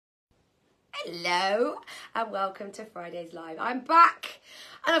Hello and welcome to Friday's Live. I'm back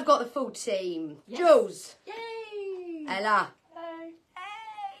and I've got the full team. Yes. Jules. Yay! Ella. Hello.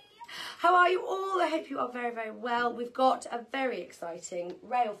 Hey. How are you all? I hope you are very, very well. We've got a very exciting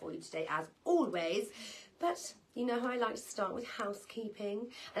rail for you today as always. But you know how I like to start with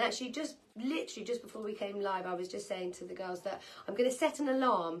housekeeping. And actually literally just before we came live, I was just saying to the girls that I'm going to set an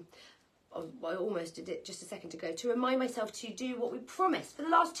alarm. I almost did it just a second ago to remind myself to do what we promised for the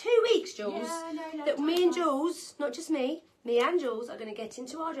last 2 weeks, Jules. Yeah, no, that me and Jules, not just me and Jules are going to get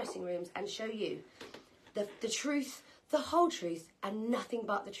into our dressing rooms and show you the truth, the whole truth, and nothing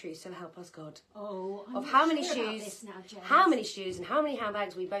but the truth. So help us God. Oh, I'm of not how many sure about shoes, this now, Jems. how many shoes, and how many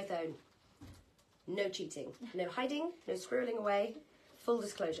handbags we both own. No cheating, no hiding, no squirreling away. Full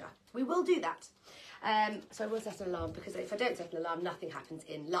disclosure. We will do that. So I will set an alarm because if I don't set an alarm, nothing happens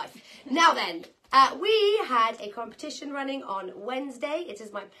in life. Now then, we had a competition running on Wednesday. It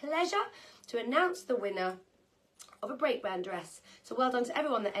is my pleasure to announce the winner of a breakband dress. So well done to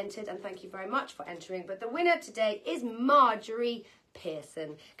everyone that entered and thank you very much for entering. But the winner today is Marjorie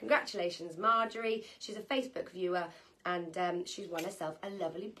Pearson. Congratulations, Marjorie. She's a Facebook viewer and she's won herself a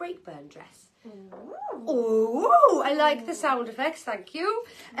lovely breakband dress. Oh, I like the sound effects, thank you.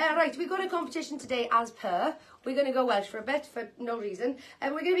 Right, we've got a competition today as per. We're going to go Welsh for a bit for no reason.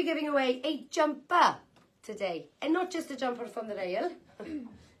 And we're going to be giving away a jumper today. And not just a jumper from the rail.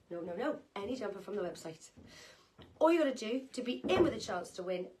 No. Any jumper from the website. All you got to do to be in with a chance to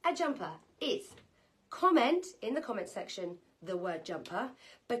win a jumper is comment in the comment section the word jumper.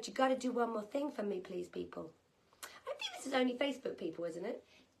 But you got to do one more thing for me, please, people. I think this is only Facebook people, isn't it?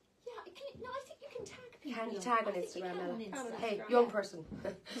 No, I think you can tag people. Can you tag on Instagram, Ella? Instagram. Hey, young person.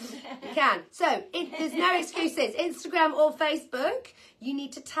 You can. So, there's no excuses. Instagram or Facebook, you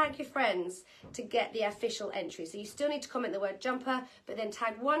need to tag your friends to get the official entry. So you still need to comment the word jumper, but then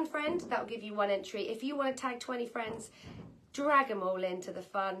tag one friend. That will give you one entry. If you want to tag 20 friends, drag them all into the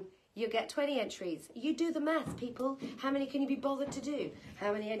fun. You'll get 20 entries. You do the maths, people. How many can you be bothered to do?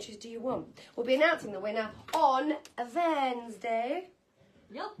 How many entries do you want? We'll be announcing the winner on Wednesday.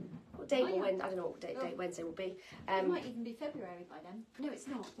 Yep. What date will win? I don't know what date Wednesday will be. It might even be February by then. No, it's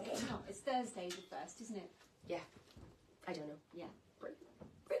not. It's not. It's Thursday the 1st, isn't it? Yeah. I don't know. Yeah.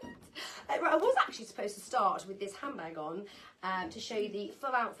 Brilliant. Right, I was actually supposed to start with this handbag on to show you the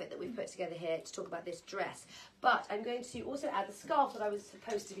full outfit that we've put together here to talk about this dress. But I'm going to also add the scarf that I was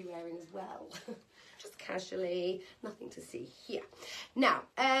supposed to be wearing as well. Just casually, nothing to see here. Now,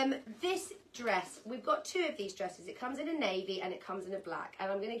 this dress, we've got 2 of these dresses. It comes in a navy and it comes in a black. And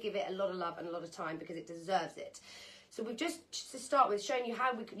I'm going to give it a lot of love and a lot of time because it deserves it. So we've just to start with showing you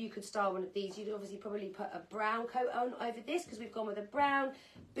how you could style one of these. You'd obviously probably put a brown coat on over this because we've gone with a brown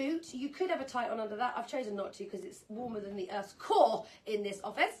boot. You could have a tight on under that. I've chosen not to because it's warmer than the Earth's core in this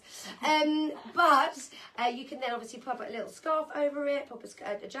office. But you can then obviously pop a little scarf over it, pop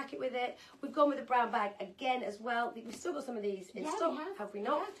a jacket with it. We've gone with a brown bag again as well. We've still got some of these in stock, have we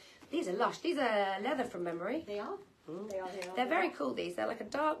not? Yeah. These are lush. These are leather from memory. They are. They are. They're very cool, these. They're like a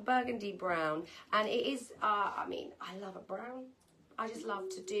dark burgundy brown. And it is, I mean, I love a brown. I just love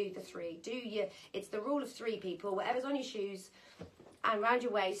to do the 3. It's the rule of 3, people. Whatever's on your shoes and around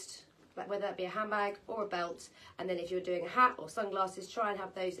your waist, like whether that be a handbag or a belt. And then if you're doing a hat or sunglasses, try and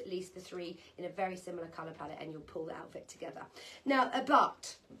have those at least the 3 in a very similar colour palette and you'll pull the outfit together. Now,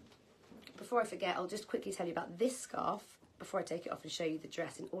 but before I forget, I'll just quickly tell you about this scarf before I take it off and show you the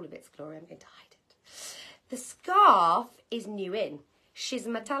dress in all of its glory. I'm going to hide it. The scarf is new in. She's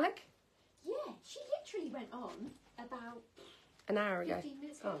metallic. Yeah, she literally went on about an hour ago. 15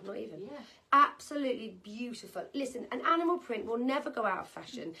 minutes ago. Oh, not even. Yeah. Absolutely beautiful. Listen, an animal print will never go out of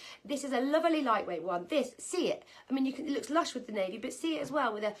fashion. This is a lovely lightweight one. See it. I mean, it looks lush with the navy, but see it as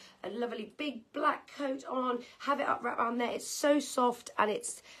well with a lovely big black coat on. Have it up right around there. It's so soft and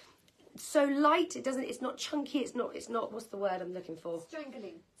it's so light. It's not chunky. It's not, what's the word I'm looking for?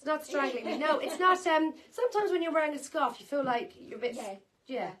 Strangling. It's not strangling me. No, it's not. Sometimes when you're wearing a scarf, you feel like you're a bit...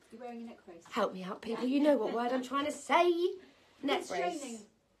 Yeah. You're wearing a neck brace. Help me out, people. You know what word I'm trying to say. Neck brace.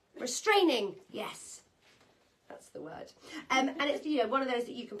 Restraining. Yes. That's the word. And it's, one of those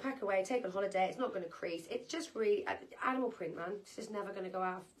that you can pack away, take on holiday. It's not going to crease. It's just really... animal print, man. It's just never going to go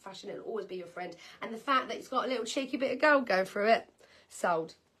out of fashion. It'll always be your friend. And the fact that it's got a little cheeky bit of gold going through it.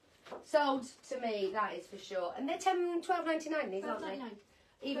 Sold. Sold to me, that is for sure. And they're $12.99 these, aren't they?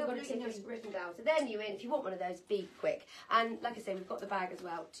 Even got a ticket written down. So they're new in. If you want one of those, be quick. And like I say, we've got the bag as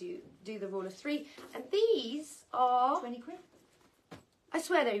well to do the rule of 3. And these are... 20 quid. I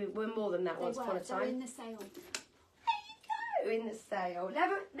swear they were more than that once upon a time. They're in the sale. There you go, in the sale. They're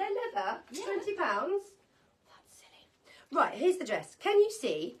leather, Yeah. £20. That's silly. Right, here's the dress. Can you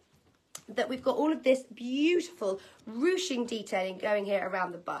see that we've got all of this beautiful ruching detailing going here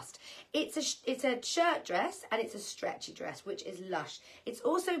around the bust. It's a shirt dress and it's a stretchy dress, which is lush. It's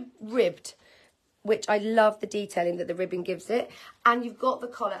also ribbed, which I love the detailing that the ribbing gives it. And you've got the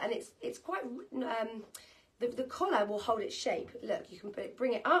collar, and it's quite the collar will hold its shape. Look, you can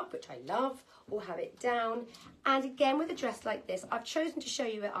bring it up, which I love, or have it down. And again, with a dress like this, I've chosen to show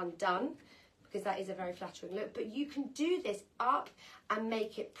you it undone, because that is a very flattering look. But you can do this up and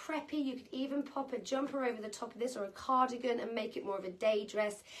make it preppy. You could even pop a jumper over the top of this, or a cardigan, and make it more of a day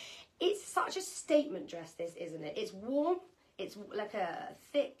dress. It's such a statement dress, this, isn't it? It's warm. It's like a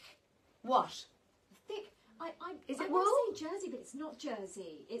thick, what? Thick. Is it I wool? want to say jersey, but it's not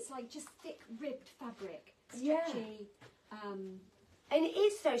jersey. It's like just thick ribbed fabric. Stretchy. And it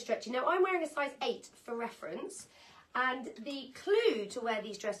is so stretchy. Now, I'm wearing a size 8 for reference. And the clue to where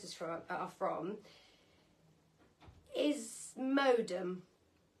these dresses are from is modem.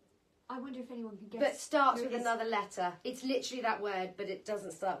 I wonder if anyone can guess. But starts with another letter. It's literally that word, but it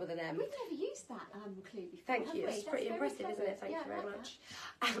doesn't start with an M. We've never used that clue before. Thank you. Have we? It's That's pretty very impressive, clever. isn't it? Thank you very like much.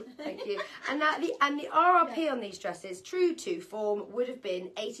 Thank you. And the RRP on these dresses, true to form, would have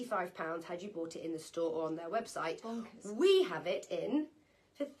been £85 had you bought it in the store or on their website. Bonkers. We have it in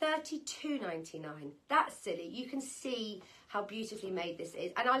for £32.99. That's silly. You can see how beautifully made this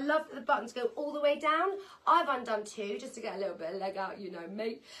is. And I love that the buttons go all the way down. I've undone 2 just to get a little bit of leg out, you know,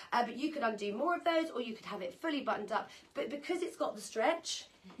 mate. But you could undo more of those, or you could have it fully buttoned up. But because it's got the stretch,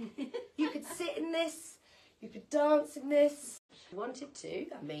 you could sit in this, you could dance in this. If you wanted to,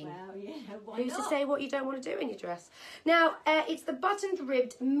 I mean, Well, yeah, why who's not? to say what you don't want to do in your dress? Now, it's the buttoned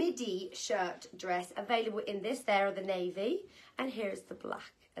ribbed midi shirt dress, available in this. There are the navy, and here's the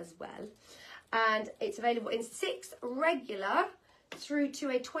black as well. And it's available in 6 regular through to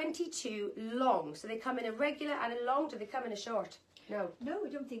a 22 long. So they come in a regular and a long. Do they come in a short? No. No, I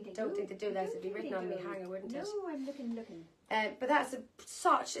don't think they do. Don't think they do. Those would be Don't written think on they me do. hanger, wouldn't it? No, I'm looking. But that's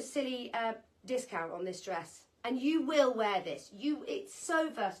such a silly discount on this dress. And you will wear this. It's so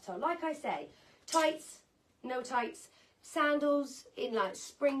versatile. Like I say, tights, no tights, sandals in like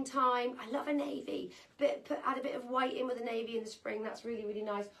springtime. I love a navy. Add a bit of white in with a navy in the spring. That's really, really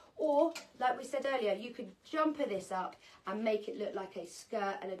nice. Or, like we said earlier, you could jumper this up and make it look like a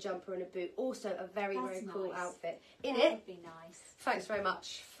skirt and a jumper and a boot. Also a very, very cool nice. outfit. In That it. would be nice. Thanks very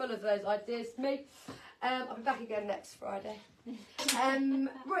much. Full of those ideas, me. I'll be back again next Friday.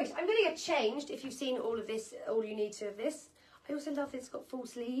 Right, I'm going to get changed. If you've seen all of this, all you need to of this. I also love that it's got full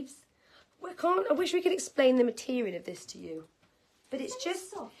sleeves. I wish we could explain the material of this to you. But it's just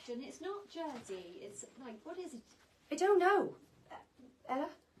soft, and it's not jersey. It's like, what is it? I don't know. Ella?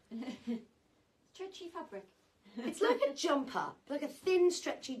 Stretchy fabric. It's like a jumper, like a thin,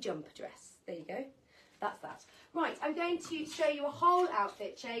 stretchy jumper dress. There you go. That's that. Right, I'm going to show you a whole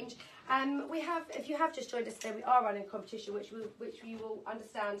outfit change. If you have just joined us today, we are running a competition, which you will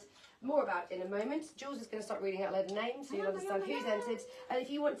understand more about in a moment. Jules is going to start reading out a load of names, so you'll understand who's entered. And if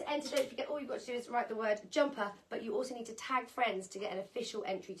you want to enter, don't forget, all you've got to do is write the word jumper, but you also need to tag friends to get an official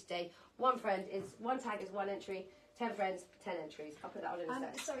entry today. One tag is 1 entry. 10 friends, 10 entries. I'll put that on in a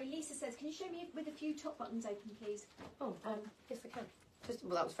sec. Sorry, Lisa says, can you show me with a few top buttons open, please? Oh, yes I can.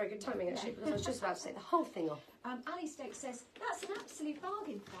 Well, that was very good timing actually, because I was just about to take the whole thing off. Ali Stokes says, that's an absolute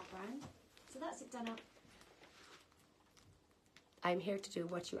bargain for that brand. So that's it done up. I'm here to do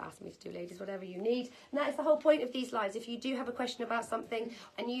what you asked me to do, ladies, whatever you need. And that is the whole point of these lives. If you do have a question about something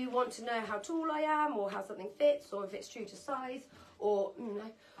and you want to know how tall I am, or how something fits, or if it's true to size, or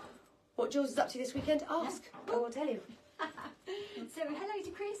what Jules is up to this weekend, ask. I will tell you. So hello to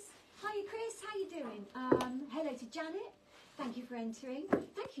Chris. Hiya Chris, how you doing? Hello to Janet. Thank you for entering.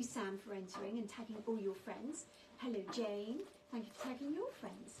 Thank you Sam for entering and tagging all your friends. Hello Jane. Thank you for tagging your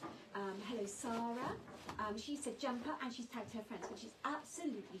friends. Hello Sarah. She said jumper and she's tagged her friends, which is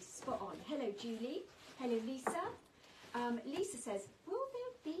absolutely spot on. Hello Julie. Hello Lisa. Lisa says, will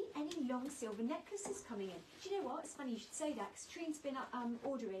there be any long silver necklaces coming in? Do you know what? It's funny you should say that, because Trina's been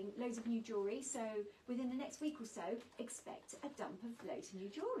ordering loads of new jewellery, so within the next week or so, expect a dump of loads of new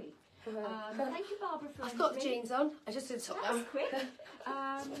jewellery. Thank you, Barbara, for I've got the jeans on. I just did top down. That's quick. God,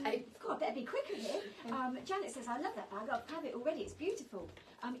 I better be quicker here. Janet says, I love that bag. I have it already. It's beautiful.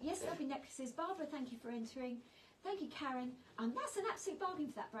 Yes, lovely necklaces. Barbara, thank you for entering. Thank you, Karen. That's an absolute bargain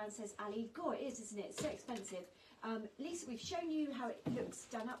for that brand, says Ali. God, it is, isn't it? It's so expensive. Lisa, we've shown you how it looks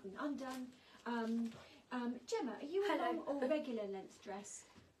done up and undone. Gemma, are you a long or regular length dress?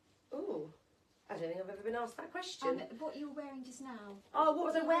 Ooh, I don't think I've ever been asked that question. What you were wearing just now. Oh, what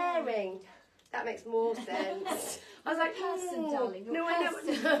was I wearing? That makes more sense. I was like, person, darling. No, I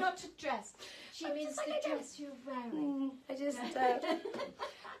know. Not to dress. She means the dress you're wearing. I just.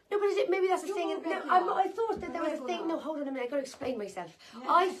 No, but maybe that's a You're thing. more No, regular. I thought that there was a thing. Regular. No, hold on a minute. I've got to explain myself. Yeah.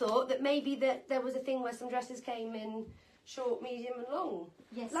 I thought that maybe that there was a thing where some dresses came in short, medium, and long,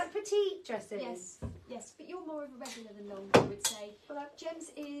 Yes. like petite dresses. Yes, yes, but you're more of a regular than long, I would say.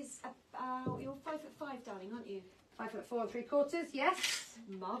 Jems is you're 5'5", darling, aren't you? 5'4" 3/4. Yes.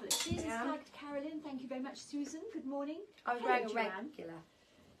 Marvellous. Susan's flagged Carolyn. Thank you very much, Susan. Good morning. I was Hello, wearing a Joanne. regular.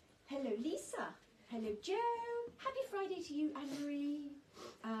 Hello, Lisa. Hello, Joe. Happy Friday to you, Anne-Marie.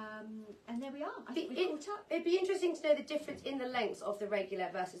 And there we are. I think we've caught up. It'd be interesting to know the difference in the lengths of the regular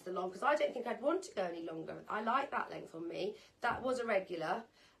versus the long, because I don't think I'd want to go any longer. I like that length on me. That was a regular.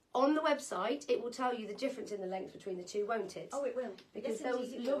 On the website, it will tell you the difference in the length between the two, won't it? Oh, it will. Because Yes, those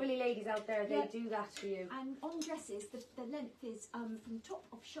indeed it will. lovely ladies out there, they do that for you. And on dresses, the length is from top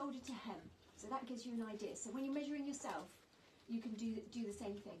of shoulder to hem. So that gives you an idea. So when you're measuring yourself, you can do the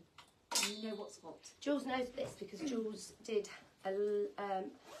same thing. And you know what's what. Jules knows this because Jules did a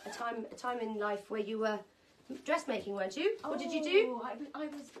time in life where you were dressmaking, weren't you? What did you do? I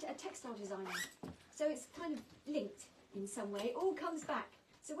was a textile designer. So it's kind of linked in some way. It all comes back.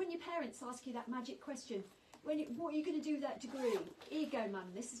 So when your parents ask you that magic question, what are you going to do with that degree? Here you go, Mum.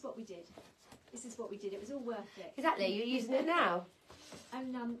 This is what we did. This is what we did. It was all worth it. Exactly, you're using it now.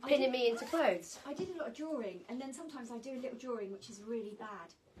 And Pinning me into clothes. I did a lot of drawing, and then sometimes I do a little drawing which is really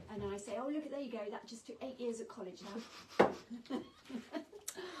bad. And then I say, oh, look, there you go. That just took 8 years at college now.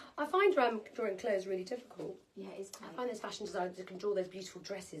 I find drawing clothes really difficult. Yeah, it is quite. I find those fashion designers that can draw those beautiful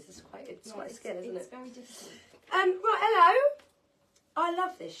dresses. It's quite a skill, isn't It's it? very difficult. Right, hello. I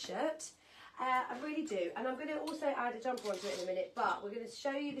love this shirt. I really do. And I'm going to also add a jumper onto it in a minute, but we're going to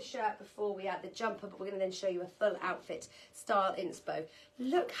show you the shirt before we add the jumper, but we're going to then show you a full outfit style inspo.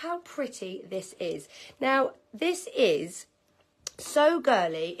 Look how pretty this is. Now, this is so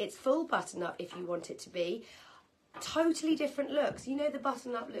girly. It's full button up if you want it to be. Totally different looks. You know, the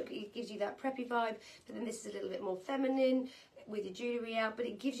button up look, it gives you that preppy vibe, but then this is a little bit more feminine with your jewellery out, but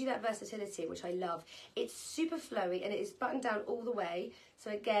it gives you that versatility, which I love. It's super flowy and it is buttoned down all the way.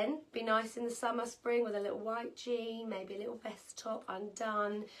 So again, be nice in the summer, spring with a little white jean, maybe a little vest top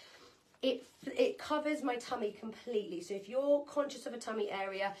undone. It covers my tummy completely. So if you're conscious of a tummy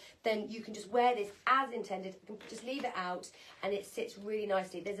area, then you can just wear this as intended. You can just leave it out and it sits really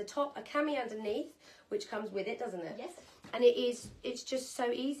nicely. There's a top, a cami underneath, which comes with it, doesn't it? Yes. And it's just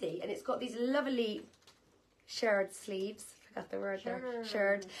so easy. And it's got these lovely shirred sleeves. Forgot the word there.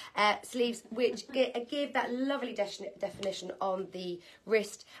 Shirred sleeves, which give that lovely definition on the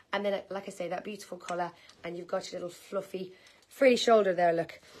wrist. And then, like I say, that beautiful collar. And you've got your little fluffy, free shoulder there,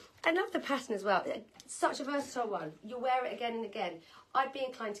 look. I love the pattern as well. It's such a versatile one. You wear it again and again. I'd be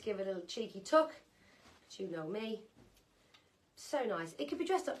inclined to give it a little cheeky tuck. But you know me. So nice. It could be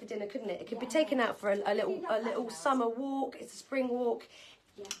dressed up for dinner, couldn't it? It could be taken out for a little summer walk. It's a spring walk.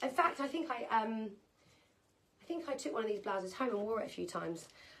 Yeah. In fact, I think I took one of these blouses home and wore it a few times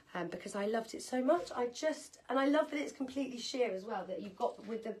because I loved it so much. And I love that it's completely sheer as well. That you've got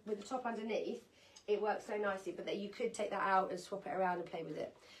with the top underneath, it works so nicely. But that you could take that out and swap it around and play with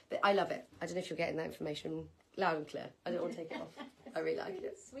it. But I love it. I don't know if you're getting that information loud and clear. I don't want to take it off. I really like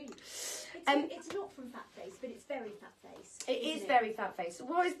it. Sweet. It's not from Fat Face, but it's very Fat Face. It is very fat face.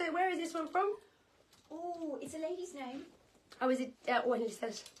 Where is this one from? Oh, it's a lady's name. Oh, is it? When you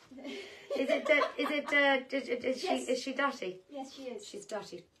said, is she dirty? Yes, she is. She's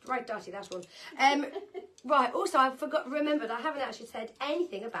dirty, right? Dirty, that one. Right. Also, I remembered. I haven't actually said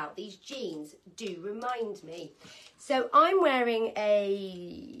anything about these jeans. Do remind me. So I'm wearing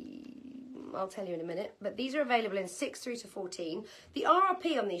I'll tell you in a minute. But these are available in 6 through to 14. The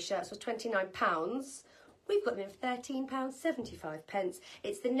RRP on these shirts was £29. We've got them in £13.75.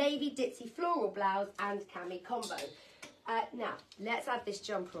 It's the navy ditzy floral blouse and cami combo. Now, let's add this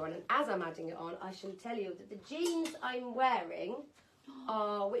jumper on, and as I'm adding it on, I shall tell you that the jeans I'm wearing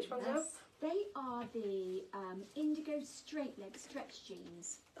are, which ones are? They are the indigo straight leg stretch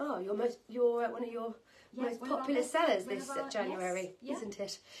jeans. Oh, one of your most popular sellers this January, isn't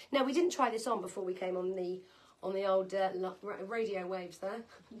it? Now, we didn't try this on before we came on the old radio waves there.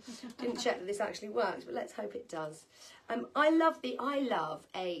 Didn't check that this actually works, but let's hope it does. I love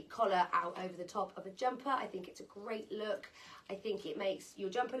a collar out over the top of a jumper. I think it's a great look. I think it makes your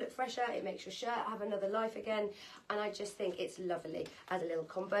jumper look fresher. It makes your shirt have another life again. And I just think it's lovely as a little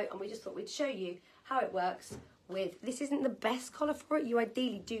combo. And we just thought we'd show you how it works with, this isn't the best collar for it. You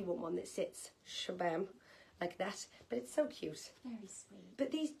ideally do want one that sits shabam like that, but it's so cute. Very sweet.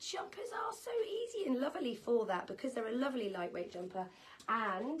 But these jumpers are so easy and lovely for that because they're a lovely lightweight jumper,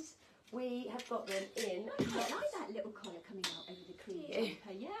 and we have got them in. I quite like that little collar coming out over the cream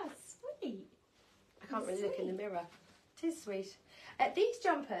jumper. Yeah, sweet. I can't really look in the mirror. It is sweet. These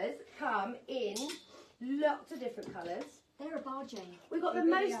jumpers come in lots of different colours. They're a bargain. We've got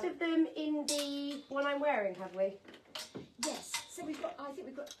most of them in the one I'm wearing, have we? Yes. So we've got. I think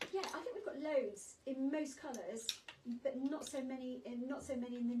we've got loads in most colours, but not so many in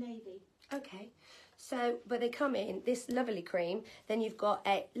the navy. Okay. So, but they come in this lovely cream. Then you've got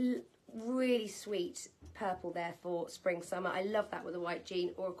a really sweet purple there for spring summer. I love that with a white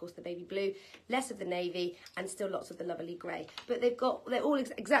jean, or of course the baby blue. Less of the navy and still lots of the lovely grey. But they're all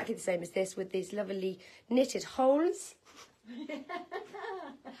exactly the same as this, with these lovely knitted holes.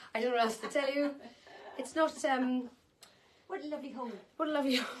 I don't know what else to tell you. It's not What a lovely hole. what a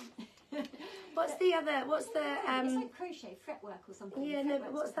lovely What's the other? What's the It's like crochet, fretwork or something. Yeah, no,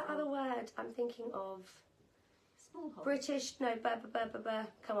 but what's that other word I'm thinking of? Small hole. British, no,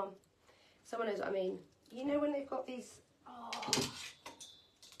 come on. Someone knows what I mean. You know when they've got these,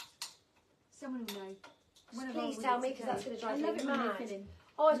 Someone will know. Please tell me, because that's going to drive me it when mad. they fill in.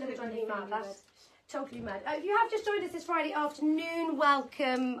 Oh, it's going to drive me mad. That's totally mad. If you have just joined us this Friday afternoon,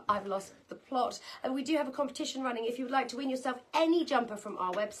 welcome. I've lost the plot. And we do have a competition running. If you would like to win yourself any jumper from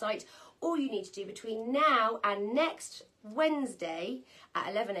our website, all you need to do between now and next Wednesday at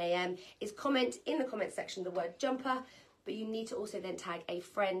 11 a.m. is comment in the comment section the word jumper, but you need to also then tag a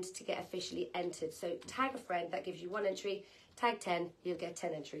friend to get officially entered. So tag a friend, that gives you 1 entry. Tag 10, you'll get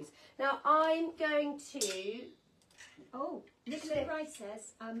 10 entries. Now I'm going to... Oh, Nicola Rice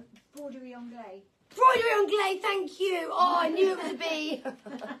says, broderie anglais. Broderie anglais, thank you. Oh, I knew it would be.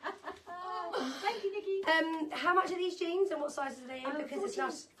 Thank you, Nikki. How much are these jeans and what sizes are they in?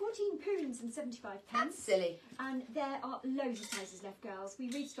 Because 14 pounds and 75 pence. That's silly. And there are loads of sizes left, girls.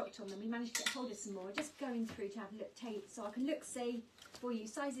 We restocked on them. We managed to get hold of some more. Just going through to have a look, so I can see for you.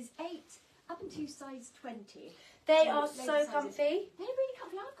 Sizes 8 up until size 20. They are so comfy. They're really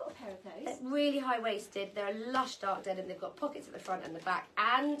comfy. I've got a pair of those. They're really high-waisted. They're a lush dark denim. They've got pockets at the front and the back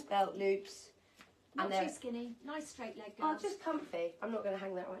and belt loops. Not too skinny. Nice straight leg, Oh, girls. just comfy. I'm not going to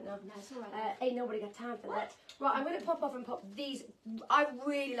hang that right now. No, it's all right. Ain't nobody got time for that. Right, I'm going to pop off and pop these. I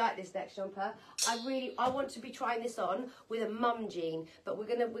really like this next jumper. I want to be trying this on with a mum jean, but we're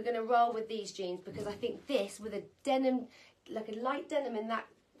gonna roll with these jeans because I think this with a denim, like a light denim in that.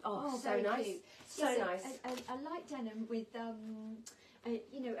 Oh, so nice. Cute. So nice. A light denim with a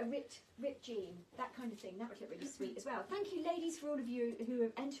ripped jean, that kind of thing. That would look really sweet as well. Thank you, ladies, for all of you who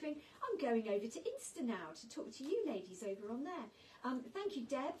are entering. I'm going over to Insta now to talk to you ladies over on there. Thank you,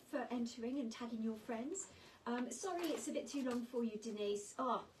 Deb, for entering and tagging your friends. Sorry it's a bit too long for you, Denise.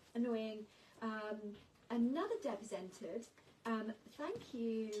 Oh, annoying. Another Deb has entered. Thank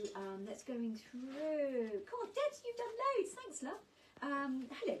you. That's going through. God, Deb, you've done loads. Thanks, love.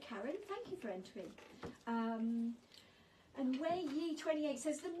 Hello, Karen. Thank you for entering. And Way Ye 28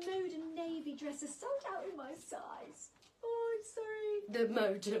 says the modern navy dress is sold out in my size. Oh, I'm sorry. The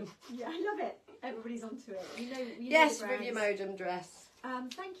modem. Yeah, I love it. Everybody's onto it. You know Yes, the with your modem dress.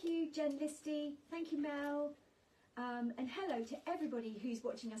 Thank you, Jen Listy. Thank you, Mel. And hello to everybody who's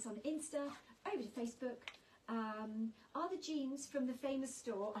watching us on Insta, over to Facebook. Are the jeans from the famous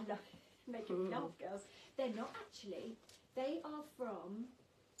store? I love making me laugh, girls. They're not actually. They are from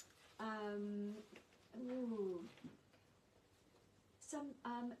some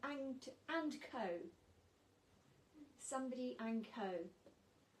M&Co. Somebody M&Co.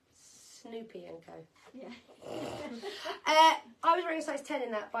 Snoopy and Co. Yeah. I was wearing a size 10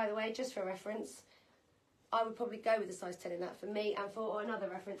 in that, by the way, just for reference. I would probably go with a size 10 in that for me, and for another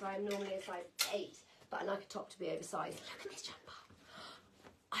reference, I am normally a size 8, but I like a top to be oversized. Look at this jumper.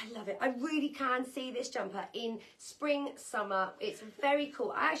 I love it. I really can see this jumper in spring, summer. It's very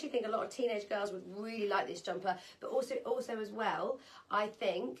cool. I actually think a lot of teenage girls would really like this jumper, but also as well, I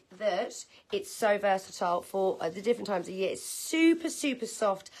think that it's so versatile for the different times of year. It's super, super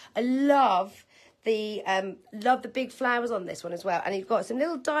soft. I love the big flowers on this one as well. And you've got some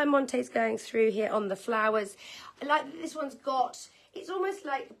little diamantes going through here on the flowers. I like that this one's got... It's almost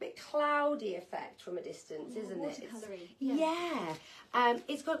like a bit cloudy effect from a distance, isn't it? Watercolouring. Yeah.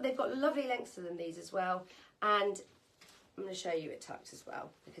 They've got lovely lengths to them, these as well. And I'm going to show you it tucked as well,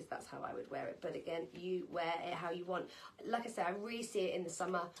 because that's how I would wear it. But again, you wear it how you want. Like I said, I really see it in the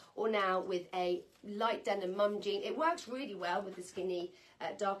summer or now with a light denim mum jean. It works really well with the skinny,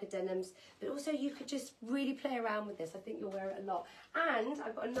 darker denims. But also you could just really play around with this. I think you'll wear it a lot. And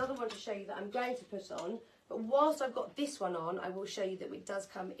I've got another one to show you that I'm going to put on. But whilst I've got this one on, I will show you that it does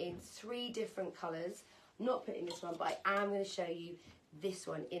come in 3 different colours. I'm not putting this one, but I am going to show you this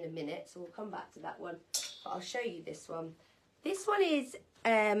one in a minute. So we'll come back to that one. But I'll show you this one. This one is,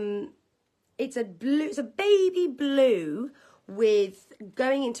 it's a baby blue with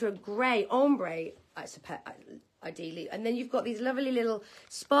going into a grey ombre. ideally. And then you've got these lovely little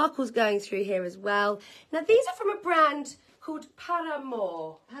sparkles going through here as well. Now, these are from a brand called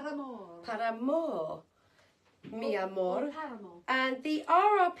Paramore. Paramore. Mi amor. Paramore. And the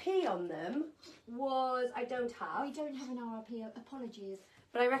RRP on them was, I don't have. We don't have an RRP, apologies.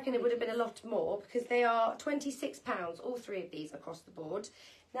 But I reckon it would have been a lot more because they are £26, all three of these across the board.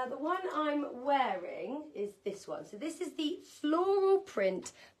 Now, the one I'm wearing is this one. So this is the Floral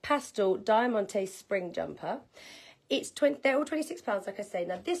Print Pastel Diamante Spring Jumper. They're all £26, like I say.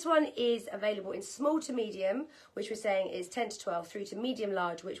 Now, this one is available in small to medium, which we're saying is 10 to 12, through to medium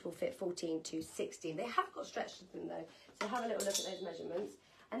large, which will fit 14 to 16. They have got stretch to them, though. So have a little look at those measurements.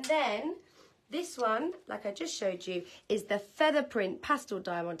 And then this one, like I just showed you, is the Feather Print Pastel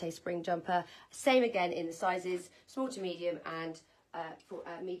Diamante Spring Jumper. Same again in the sizes, small to medium and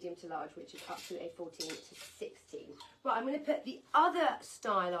medium to large, which is up to a 14 to 16. Right, I'm going to put the other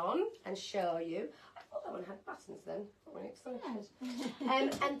style on and show you. I thought that one had buttons then. I'm really excited.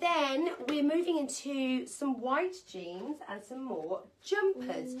 And then we're moving into some white jeans and some more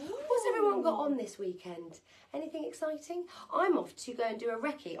jumpers. Ooh. What's everyone got on this weekend? Anything exciting? I'm off to go and do a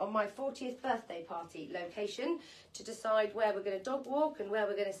recce on my 40th birthday party location to decide where we're going to dog walk and where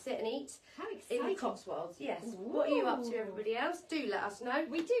we're going to sit and eat. How exciting. In the Cotswolds, yes. Ooh. What are you up to, everybody else? Do let us know.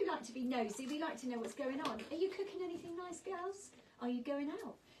 We do like to be nosy. We like to know what's going on. Are you cooking anything nice, girls? Are you going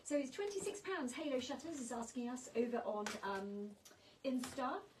out? So it's £26. Halo Shutters is asking us over on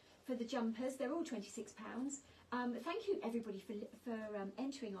Insta for the jumpers. They're all £26. Thank you everybody for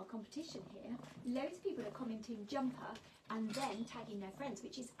entering our competition here. Loads of people are commenting jumper and then tagging their friends,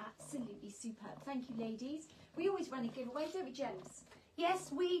 which is absolutely superb. Thank you, ladies. We always run a giveaway, don't we, Jems?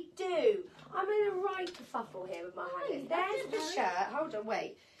 Yes, we do. I'm in a right kerfuffle here with my hangers. There's the shirt. Hold on,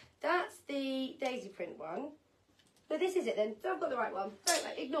 wait. That's the daisy print one. No, this is it then. So I've got the right one. Don't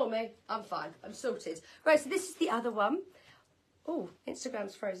ignore me. I'm fine. I'm sorted. Right, so this is the other one. Oh,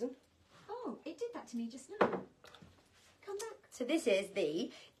 Instagram's frozen. Oh, it did that to me just now. Come back. So this is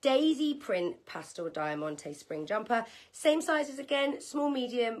the Daisy Print Pastel Diamante Spring Jumper. Same sizes again, small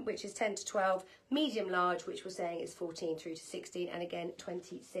medium, which is 10 to 12, medium large, which we're saying is 14 through to 16, and again,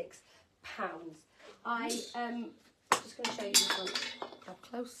 £26. I'm just going to show you this one up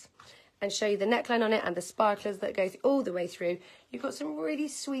close and show you the neckline on it and the sparklers that go all the way through. You've got some really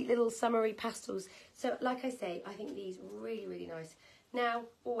sweet little summery pastels. So like I say, I think these are really, really nice. Now,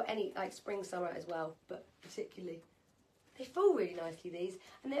 or any like spring, summer as well, but particularly. They fall really nicely, these,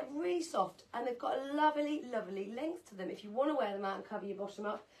 and they're really soft, and they've got a lovely, lovely length to them. If you want to wear them out and cover your bottom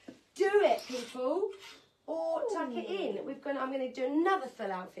up, do it, people, or tuck it in. I'm going to do another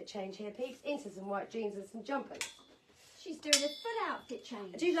full outfit change here, peeps, into some white jeans and some jumpers. She's doing a full outfit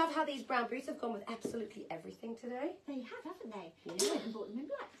change. I do love how these brown boots have gone with absolutely everything today. They have, haven't they? Yeah. You went and bought them in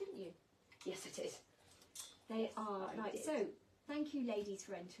black, didn't you? Yes, it is. They are. Right, so thank you, ladies,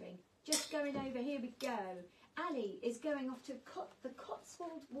 for entering. Just going over, here we go. Ali is going off to the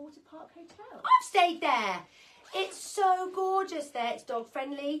Cotswold Water Park Hotel. I've stayed there. It's so gorgeous there. It's dog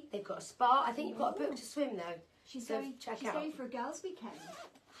friendly. They've got a spa. I think you've got a book to swim though. She's so going. She's going for a girls' weekend.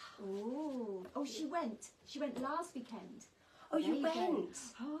 Ooh. Oh, she went. She went last weekend. Oh, you went.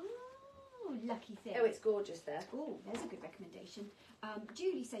 Oh, lucky thing. Oh, it's gorgeous there. Oh, there's a good recommendation.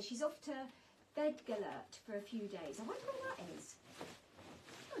 Julie says she's off to Bedgallert for a few days. I wonder where that is.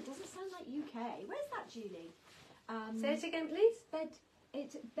 Oh, it doesn't sound like UK. Where's that, Julie? Say it again, please.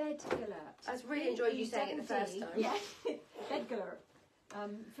 Bedgallert. I really enjoyed you saying it the first time. Yeah, Bedgallert.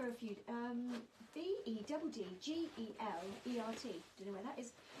 For a few. Bedgellert. Don't know where that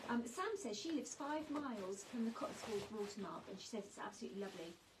is. Sam says she lives 5 miles from the Cotswold Watermark, and she says it's absolutely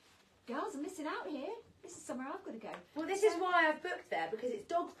lovely. Girls are missing out here. This is somewhere I've got to go. Well, this is why I've booked there, because it's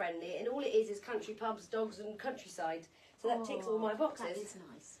dog friendly, and all it is country pubs, dogs, and countryside. So that ticks all my boxes. That is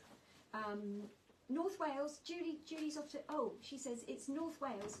nice. North Wales. Julie's off to. Oh, she says it's North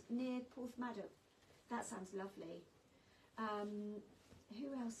Wales near Porthmadog. That sounds lovely.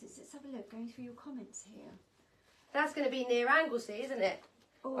 Who else is? Let's have a look. Going through your comments here. That's going to be near Anglesey, isn't it?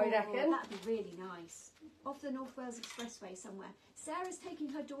 Oh, I reckon. That'd be really nice. Off the North Wales Expressway somewhere. Sarah's taking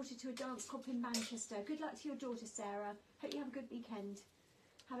her daughter to a dance club in Manchester. Good luck to your daughter, Sarah. Hope you have a good weekend.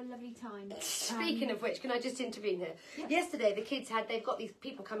 Have a lovely time. Speaking of which, can I just intervene here? Yes. Yesterday, the kids they've got these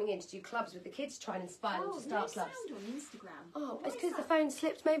people coming in to do clubs with the kids, trying to inspire them to start clubs. Sound on Instagram. Oh, it's because the phone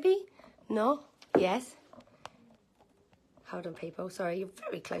slipped, maybe? No? Yes? Hold on, people. Sorry, you're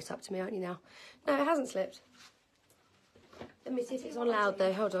very close up to me, aren't you now? No, it hasn't slipped. Let me see if it's on loud,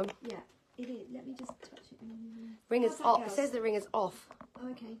 though. Hold on. Yeah, it is. Let me just touch it. Ringer's off. It says the ringer's off. Oh,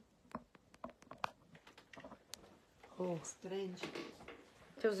 okay. Oh. Strange.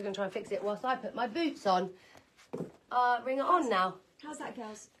 Phil's going to try and fix it whilst I put my boots on. ring it on now. How's that,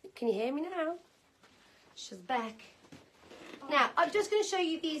 girls? Can you hear me now? She's back. Now, I'm just going to show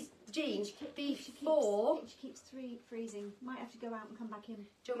you these jeans before... She keeps freezing. Might have to go out and come back in. Do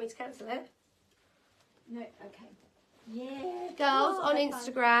you want me to cancel it? No, okay. Yeah. Girls, on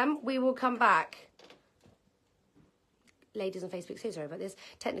Instagram, we will come back. Ladies on Facebook, so sorry about this.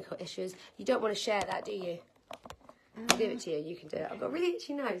 Technical issues. You don't want to share that, do you? I'll give it to you. You can do it. I've got a really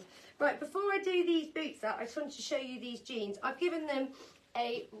itchy nose. Right, before I do these boots up, I just wanted to show you these jeans. I've given them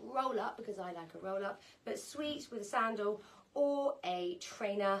a roll-up, because I like a roll-up, but sweet with a sandal or a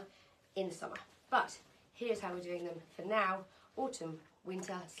trainer in the summer. But here's how we're doing them for now. Autumn,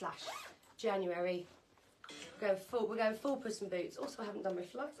 winter / January. We're going full Puss in Boots. Also, I haven't done my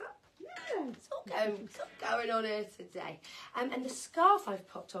flights up. Yeah, it's all going on here today. And the scarf I've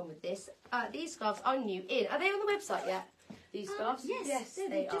popped on with this, these scarves are new in. Are they on the website yet? These scarves? Yes,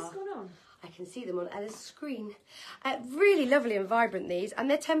 they've just gone on. I can see them on Ella's screen. Really lovely and vibrant, these. And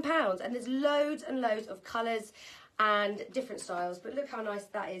they're £10. And there's loads and loads of colours and different styles. But look how nice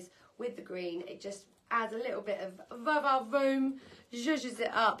that is with the green. It just adds a little bit of va-va-voom, zhuzhes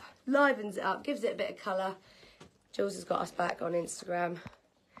it up, livens it up, gives it a bit of colour. Jules has got us back on Instagram.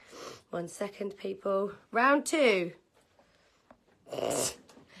 1 second, people. Round 2.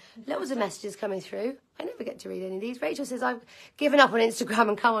 Loads of messages coming through. I never get to read any of these. Rachel says, I've given up on Instagram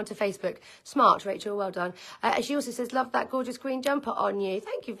and come onto Facebook. Smart, Rachel, well done. She also says, love that gorgeous green jumper on you.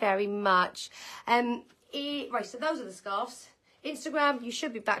 Thank you very much. Right, so those are the scarves. Instagram, you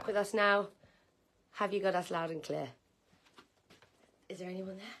should be back with us now. Have you got us loud and clear? Is there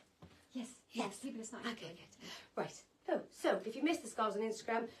anyone there? Yes, people are starting. Okay, good. Right. So if you missed the scarves on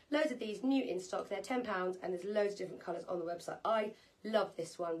Instagram, loads of these new in stock. They're £10 and there's loads of different colours on the website. I love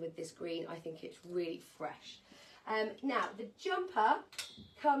this one with this green. I think it's really fresh. Now, the jumper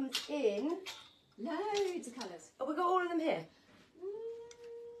comes in... Loads of colours. Oh, we've got all of them here?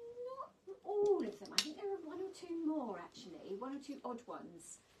 Not all of them. I think there are 1 or 2 more, actually. 1 or 2 odd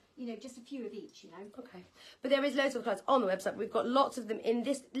ones. You know, just a few of each, you know. Okay. But there is loads of colours on the website. We've got lots of them in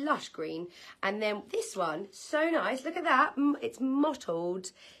this lush green. And then this one, so nice. Look at that. It's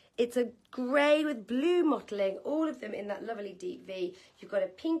mottled. It's a grey with blue mottling. All of them in that lovely deep V. You've got a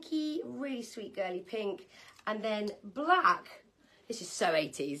pinky, really sweet girly pink. And then black. This is so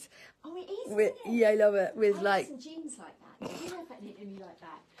 80s. Oh, it is, With, isn't it? yeah, I love it. With I like... some jeans like that. Did you ever knit any like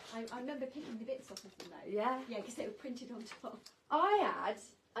that? I remember picking the bits off of them, though. Yeah? Yeah, because they were printed on top. I had...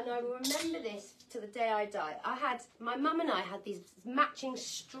 And I will remember this to the day I die. My mum and I had these matching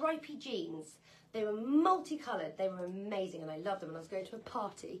stripy jeans. They were multicoloured. They were amazing and I loved them. And I was going to a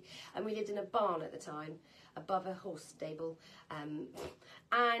party and we lived in a barn at the time above a horse stable.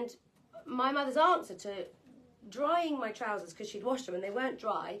 And my mother's answer to drying my trousers, because she'd washed them and they weren't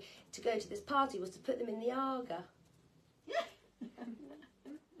dry, to go to this party was to put them in the Aga.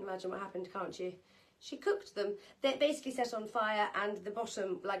 Imagine what happened, can't you? She cooked them. They basically set on fire and the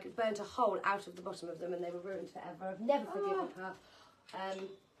bottom, like, burnt a hole out of the bottom of them and they were ruined forever. I've never forgiven her.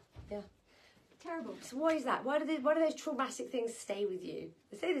 Yeah. Terrible. So why is that? Why do those traumatic things stay with you?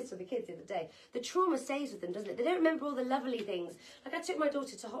 I say this to the kids the other day. The trauma stays with them, doesn't it? They don't remember all the lovely things. Like, I took my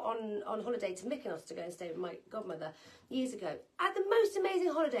daughter on holiday to Mykonos to go and stay with my godmother years ago. Had the most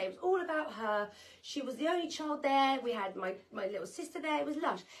amazing holiday. It was all about her. She was the only child there. We had my little sister there. It was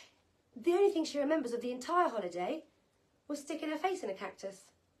lush. The only thing she remembers of the entire holiday was sticking her face in a cactus.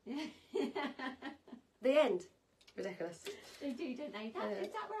 The end. Ridiculous. They do, don't they? Is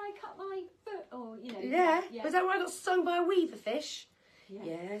that where I cut my foot? Or, you know. Yeah. Was that where I got stung by a weaver fish? Yeah.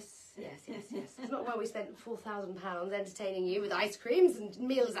 Yes. It's not where we spent £4,000 entertaining you with ice creams and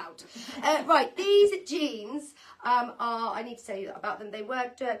meals out. Right, these jeans are, I need to tell you about them. They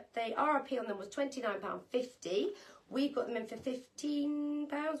RRP on them was £29.50. We've got them in for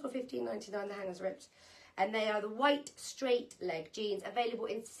 £15 or £15.99. The hangers ripped. And they are the white straight leg jeans, available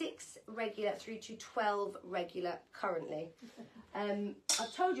in 6 regular through to 12 regular currently.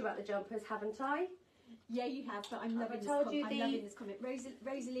 I've told you about the jumpers, haven't I? Yeah, you have, but I'm loving this comment.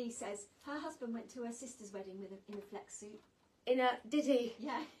 Rosalie says her husband went to her sister's wedding in a flex suit. Did he?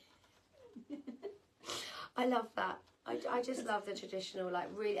 Yeah. I love that. I just love the traditional, like,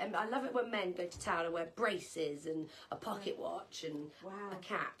 really, and I love it when men go to town and wear braces and a pocket watch and a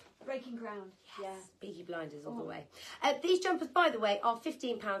cap. Breaking ground. Yes. Peaky Blinders all the way. These jumpers, by the way, are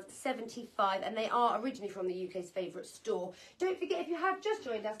 £15.75 and they are originally from the UK's favourite store. Don't forget, if you have just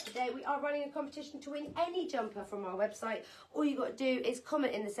joined us today, we are running a competition to win any jumper from our website. All you've got to do is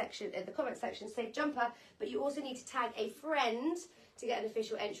comment in the comment section, say jumper, but you also need to tag a friend to get an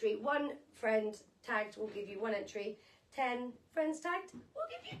official entry. 1 friend tagged will give you 1 entry. 10 friends tagged will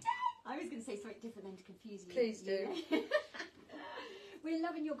give you 10. I was going to say something different then to confuse you. Please do. We're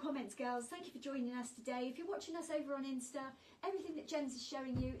loving your comments, girls. Thank you for joining us today. If you're watching us over on Insta, everything that Jems is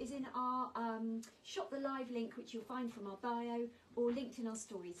showing you is in our Shop the Live link, which you'll find from our bio or linked in our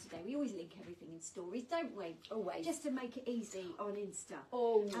stories today. We always link everything in stories, don't we? Always. Just to make it easy on Insta.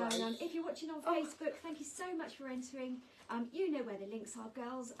 Always. And if you're watching on Facebook, thank you so much for entering. You know where the links are,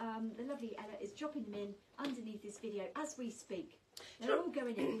 girls. The lovely Ella is dropping them in underneath this video as we speak. They're all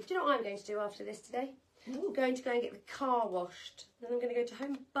going in. Do you know what I'm going to do after this today? I'm going to go and get the car washed. Then I'm going to go to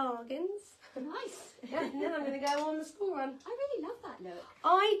Home Bargains. Nice. Yeah, and then I'm going to go on the school run. I really love that look.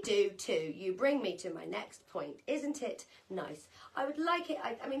 I do too. You bring me to my next point. Isn't it nice? I would like it.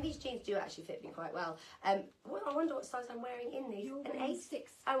 I mean, these jeans do actually fit me quite well. Well, I wonder what size I'm wearing in these. You're An wearing 8?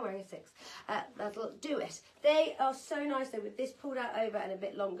 6. I'm wearing a 6. That'll do it. They are so nice though, with this pulled out over and a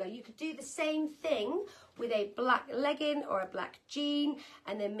bit longer. You could do the same thing with a black legging or a black jean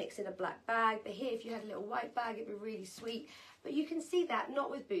and then mix in a black bag. But here, if you had a little white bag, it'd be really sweet. But you can see that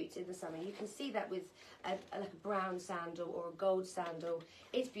not with boots in the summer. You can see that with like a brown sandal or a gold sandal.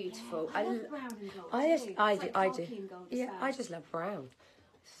 It's beautiful. Yeah, I love brown and gold. I too. I It's do. like I do. khaki and gold as Yeah, well. I just love brown.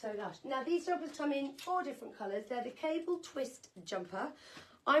 So lush. Now these jumpers come in 4 different colours. They're the cable twist jumper.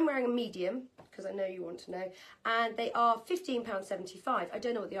 I'm wearing a medium because I know you want to know, and they are £15.75. I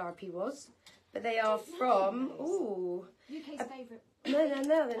don't know what the RP was, but they are from UK's favourite. No, they're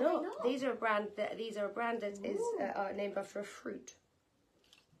not. They're not? These are a brand that is named after a fruit.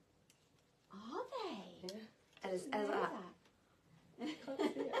 Are they? Yeah. As Know that. that.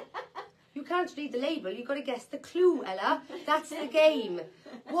 You can't read the label. You've got to guess the clue, Ella. That's the game.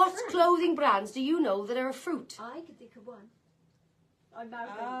 What clothing brands do you know that are a fruit? I could think of one. I'm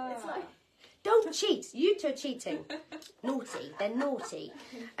mouthing. It's like Don't cheat. You two are cheating. Naughty. They're naughty.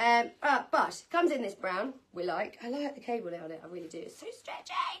 But comes in this brown. I like the cable on it. I really do. It's so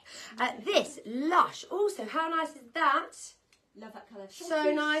stretchy. This lush. Also, how nice is that? love that colour.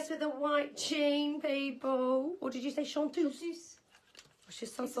 So nice with the white jean, people. Or did you say chanteuse? Chanteuse. Oh, she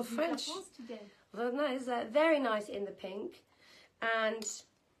sounds so French. Today. Well, that is very nice in the pink. And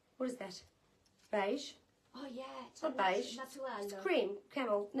what is that? Beige. Oh yeah, It's not beige. Natural. It's cream,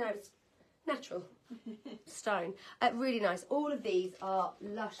 camel. No, it's natural. Stone. Really nice. All of these are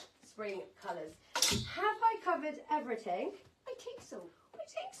lush spring colours. Have I covered everything? I think so. I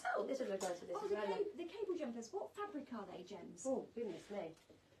think so. This would look nice with this Oh, as well. the cable jumpers. What fabric are they, Jems? Oh, goodness me.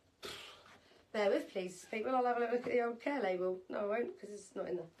 Bear with, please, people. I'll have a look at the old care label. No, I won't, because it's not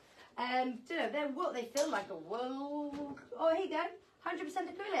in there. Do you know, they're what they feel like a wool. Oh, here you go. 100%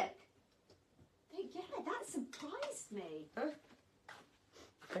 acrylic. Yeah, that surprised me. Huh?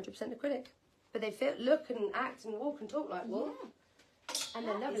 100% acrylic. But they feel, look and act and walk and talk like wool. Yeah. And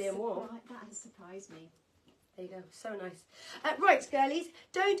they're lovely and warm. That has surprised me. There you go, so nice. Right, girlies,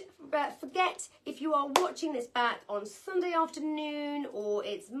 don't forget, if you are watching this back on Sunday afternoon or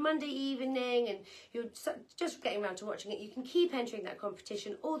it's Monday evening and you're just getting around to watching it, you can keep entering that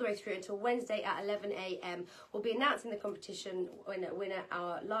competition all the way through until Wednesday at 11 AM. We'll be announcing the competition winner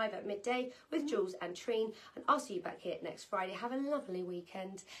live at midday with Jules and Treen, and I'll see you back here next Friday. Have a lovely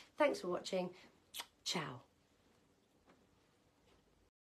weekend. Thanks for watching. Ciao.